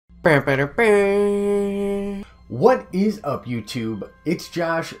What is up, YouTube? It's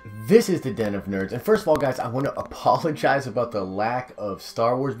Josh. This is the Den of Nerds. And first of all, guys, I want to apologize about the lack of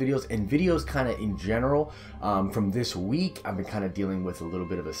Star Wars videos and videos kind of in general from this week. I've been kind of dealing with a little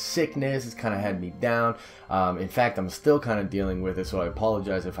bit of a sickness. It's kind of had me down. In fact, I'm still kind of dealing with it, so I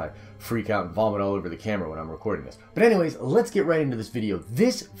apologize if I freak out and vomit all over the camera when I'm recording this. But anyways, let's get right into this video.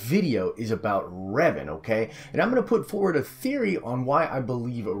 This video is about Revan, okay? And I'm going to put forward a theory on why I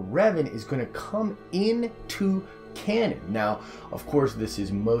believe Revan is going to come into canon. Now, of course, this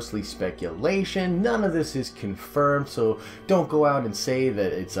is mostly speculation. None of this is confirmed, so don't go out and say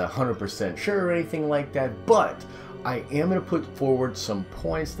that it's 100% sure or anything like that. But I am going to put forward some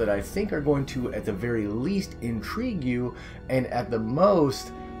points that I think are going to, at the very least, intrigue you, and at the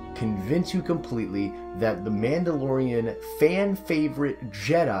most, convince you completely that the Mandalorian fan favorite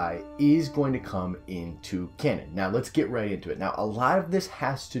Jedi is going to come into canon. Now let's get right into it. Now, a lot of this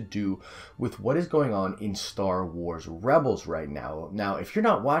has to do with what is going on in Star Wars Rebels right now. Now, if you're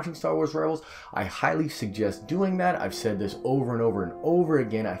not watching Star Wars Rebels, I highly suggest doing that. I've said this over and over and over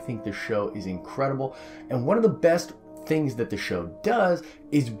again. I think the show is incredible, and one of the best things that the show does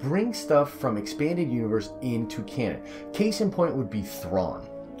is bring stuff from expanded universe into canon. Case in point would be Thrawn.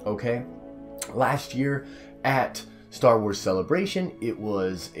 Okay, last year at Star Wars Celebration, it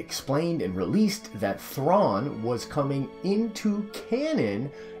was explained and released that Thrawn was coming into canon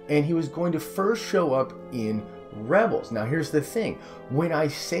and he was going to first show up in Rebels. Now here's the thing, when I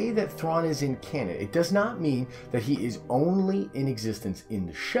say that Thrawn is in canon, it does not mean that he is only in existence in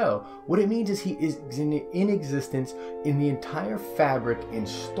the show. What it means is he is in existence in the entire fabric and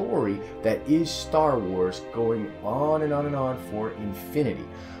story that is Star Wars, going on and on and on for infinity.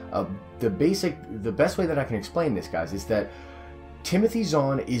 The best way that I can explain this, guys, is that Timothy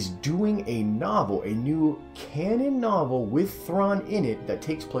Zahn is doing a novel, a new canon novel with Thrawn in it that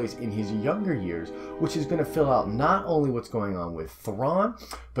takes place in his younger years, which is going to fill out not only what's going on with Thrawn,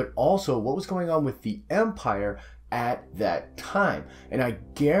 but also what was going on with the Empire at that time. And I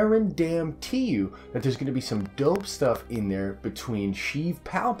guarantee you that there's going to be some dope stuff in there between Sheev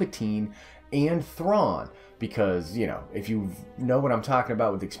Palpatine and Thrawn, because, you know, if you know what I'm talking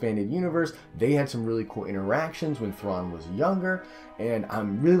about with Expanded Universe, they had some really cool interactions when Thrawn was younger, and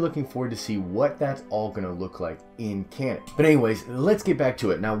I'm really looking forward to see what that's all going to look like in canon. But anyways, let's get back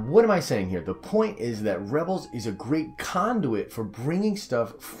to it. Now, what am I saying here? The point is that Rebels is a great conduit for bringing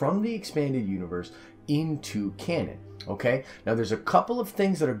stuff from the Expanded Universe into canon. Okay, now there's a couple of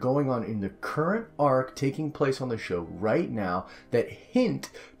things that are going on in the current arc taking place on the show right now that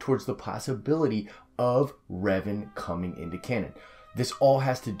hint towards the possibility of Revan coming into canon. This all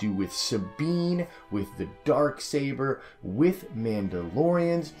has to do with Sabine, with the Darksaber, with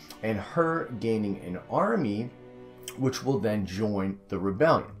Mandalorians, and her gaining an army which will then join the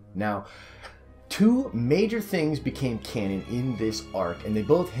rebellion. Now, two major things became canon in this arc, and they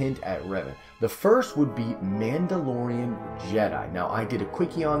both hint at Revan. The first would be Mandalorian Jedi. Now, I did a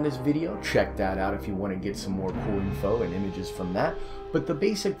quickie on this video. Check that out if you want to get some more cool info and images from that. But the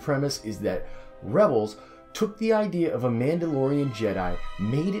basic premise is that Rebels took the idea of a Mandalorian Jedi,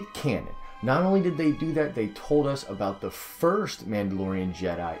 made it canon. Not only did they do that, they told us about the first Mandalorian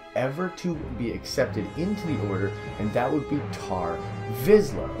Jedi ever to be accepted into the Order, and that would be Tar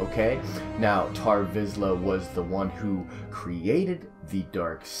Vizsla, okay? Now, Tar Vizsla was the one who created the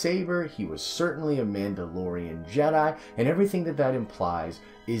Darksaber. He was certainly a Mandalorian Jedi, and everything that that implies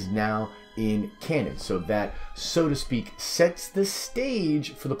is now in canon. So that, so to speak, sets the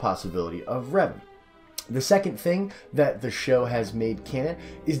stage for the possibility of Revan. The second thing that the show has made canon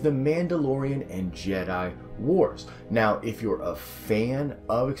is the Mandalorian and Jedi Wars. Now, if you're a fan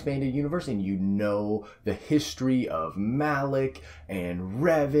of Expanded Universe and you know the history of Malik and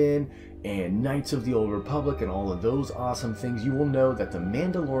Revan and Knights of the Old Republic and all of those awesome things, you will know that the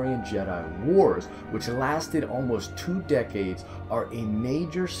Mandalorian Jedi Wars, which lasted almost 2 decades, are a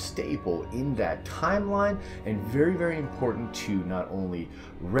major staple in that timeline and very, very important to not only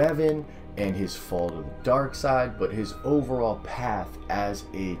Revan and his fall to the dark side, but his overall path as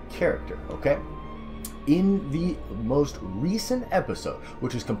a character, okay? In the most recent episode,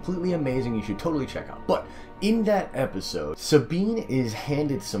 which is completely amazing, you should totally check out, but in that episode, Sabine is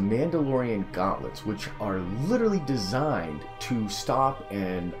handed some Mandalorian gauntlets, which are literally designed to stop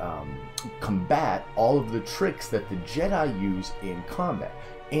and combat all of the tricks that the Jedi use in combat.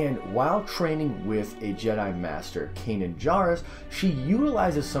 And while training with a Jedi Master, Kanan Jarrus, she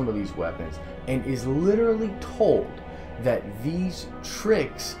utilizes some of these weapons and is literally told that these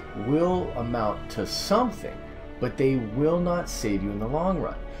tricks will amount to something, but they will not save you in the long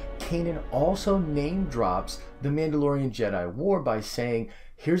run. Kanan also name drops the Mandalorian Jedi War by saying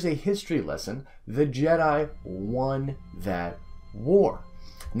here's a history lesson. The Jedi won that war.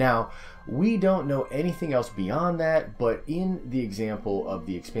 Now, we don't know anything else beyond that, but in the example of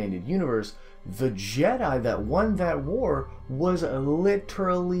the expanded universe, the Jedi that won that war was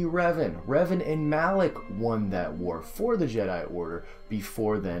literally Revan. Revan and Malak won that war for the Jedi Order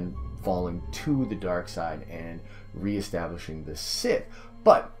before then falling to the dark side and reestablishing the Sith.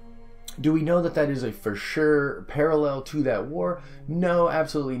 But do we know that that is a for sure parallel to that war? No,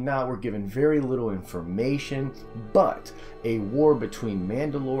 absolutely not. We're given very little information, but a war between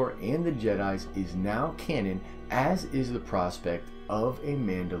Mandalore and the Jedis is now canon, as is the prospect of a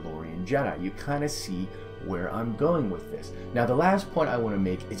Mandalorian Jedi. You kind of see where I'm going with this. Now, the last point I want to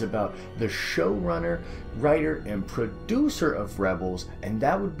make is about the showrunner, writer, and producer of Rebels, and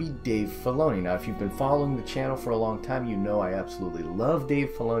that would be Dave Filoni. Now, if you've been following the channel for a long time, you know I absolutely love Dave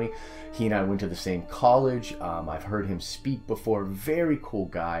Filoni. He and I went to the same college. I've heard him speak before. Very cool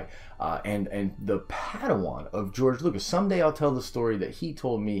guy, and the Padawan of George Lucas. Someday I'll tell the story that he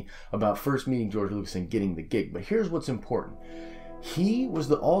told me about first meeting George Lucas and getting the gig. But here's what's important. He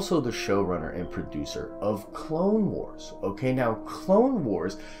was also the showrunner and producer of Clone Wars. Okay, now Clone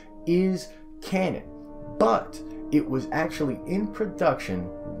Wars is canon, but it was actually in production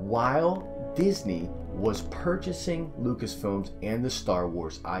while Disney was purchasing Lucasfilms and the Star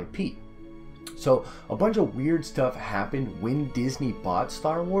Wars IP. So a bunch of weird stuff happened when Disney bought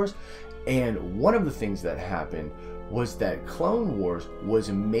Star Wars, and one of the things that happened was that Clone Wars was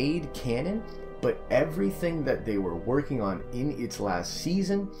made canon, but everything that they were working on in its last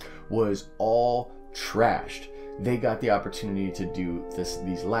season was all trashed. They got the opportunity to do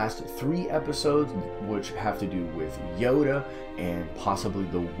these last 3 episodes, which have to do with Yoda and possibly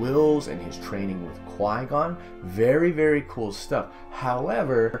the Wills and his training with Qui-Gon. Very, very cool stuff.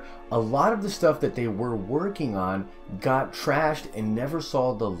 However, a lot of the stuff that they were working on got trashed and never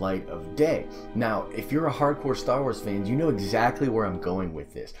saw the light of day. Now, if you're a hardcore Star Wars fan, you know exactly where I'm going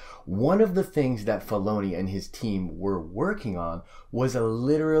with this. One of the things that Filoni and his team were working on was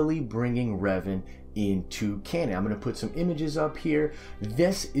literally bringing Revan into canon. I'm going to put some images up here.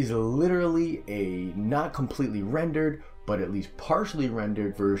 This is literally a not completely rendered, but at least partially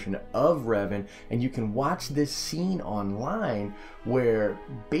rendered version of Revan, and you can watch this scene online where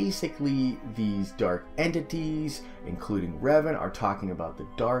basically these dark entities, including Revan, are talking about the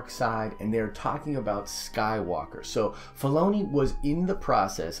dark side, and they're talking about Skywalker. So Filoni was in the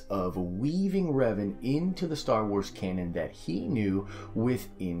process of weaving Revan into the Star Wars canon that he knew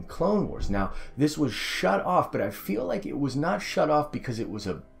within Clone Wars. Now, this was shut off, but I feel like it was not shut off because it was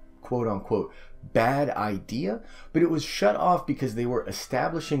a quote-unquote bad idea, but it was shut off because they were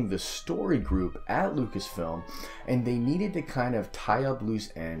establishing the story group at Lucasfilm, and they needed to kind of tie up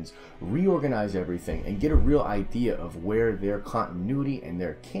loose ends, reorganize everything, and get a real idea of where their continuity and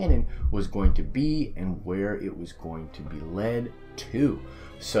their canon was going to be and where it was going to be led to.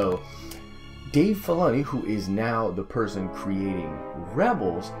 So Dave Filoni, who is now the person creating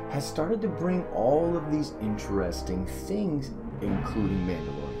Rebels, has started to bring all of these interesting things, including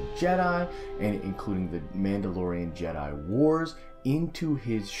Mandalorian Jedi and including the Mandalorian Jedi Wars, into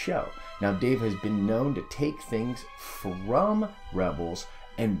his show. Now, Dave has been known to take things from Rebels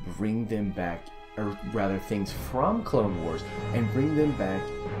and bring them back, or rather things from Clone Wars and bring them back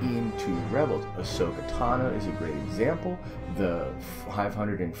into Rebels. Ahsoka Tano is a great example. The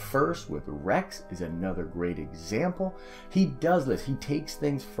 501st with Rex is another great example. He does this. He takes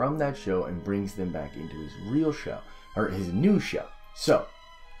things from that show and brings them back into his real show, or his new show. So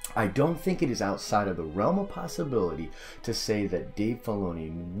I don't think it is outside of the realm of possibility to say that Dave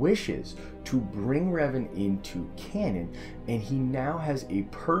Filoni wishes to bring Revan into canon, and he now has a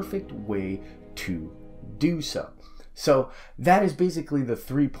perfect way to do so. So that is basically the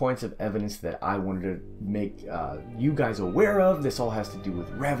 3 points of evidence that I wanted to make you guys aware of. This all has to do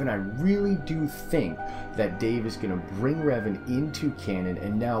with Revan. I really do think that Dave is going to bring Revan into canon,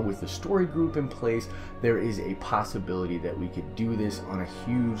 and now with the story group in place, there is a possibility that we could do this on a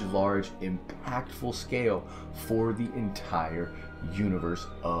huge, large, impactful scale for the entire universe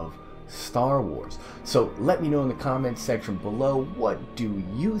of Star Wars. So let me know in the comments section below, what do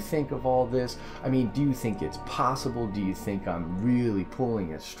you think of all this? I mean, do you think it's possible? Do you think I'm really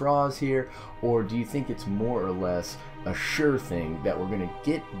pulling at straws here? Or do you think it's more or less a sure thing that we're going to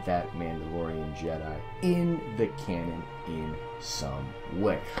get that Mandalorian Jedi in the canon in some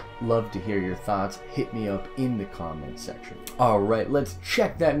way? Love to hear your thoughts. Hit me up in the comments section. Alright, let's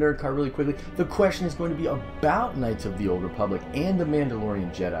check that nerd card really quickly. The question is going to be about Knights of the Old Republic and the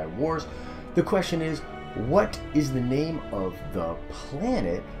Mandalorian Jedi Wars. The question is, what is the name of the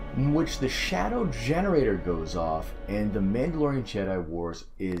planet in which the shadow generator goes off and the Mandalorian Jedi Wars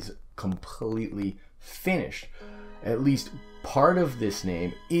is completely finished. At least part of this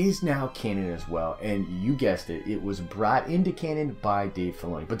name is now canon as well, and you guessed it, it was brought into canon by Dave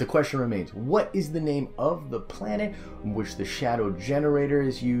Filoni. But the question remains, what is the name of the planet in which the shadow generator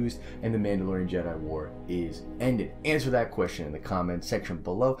is used and the Mandalorian Jedi War is ended? Answer that question in the comment section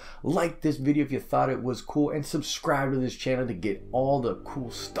below. Like this video if you thought it was cool, and subscribe to this channel to get all the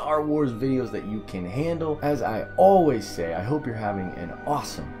cool Star Wars videos that you can handle. As I always say, I hope you're having an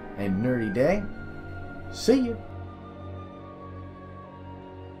awesome and nerdy day. See you.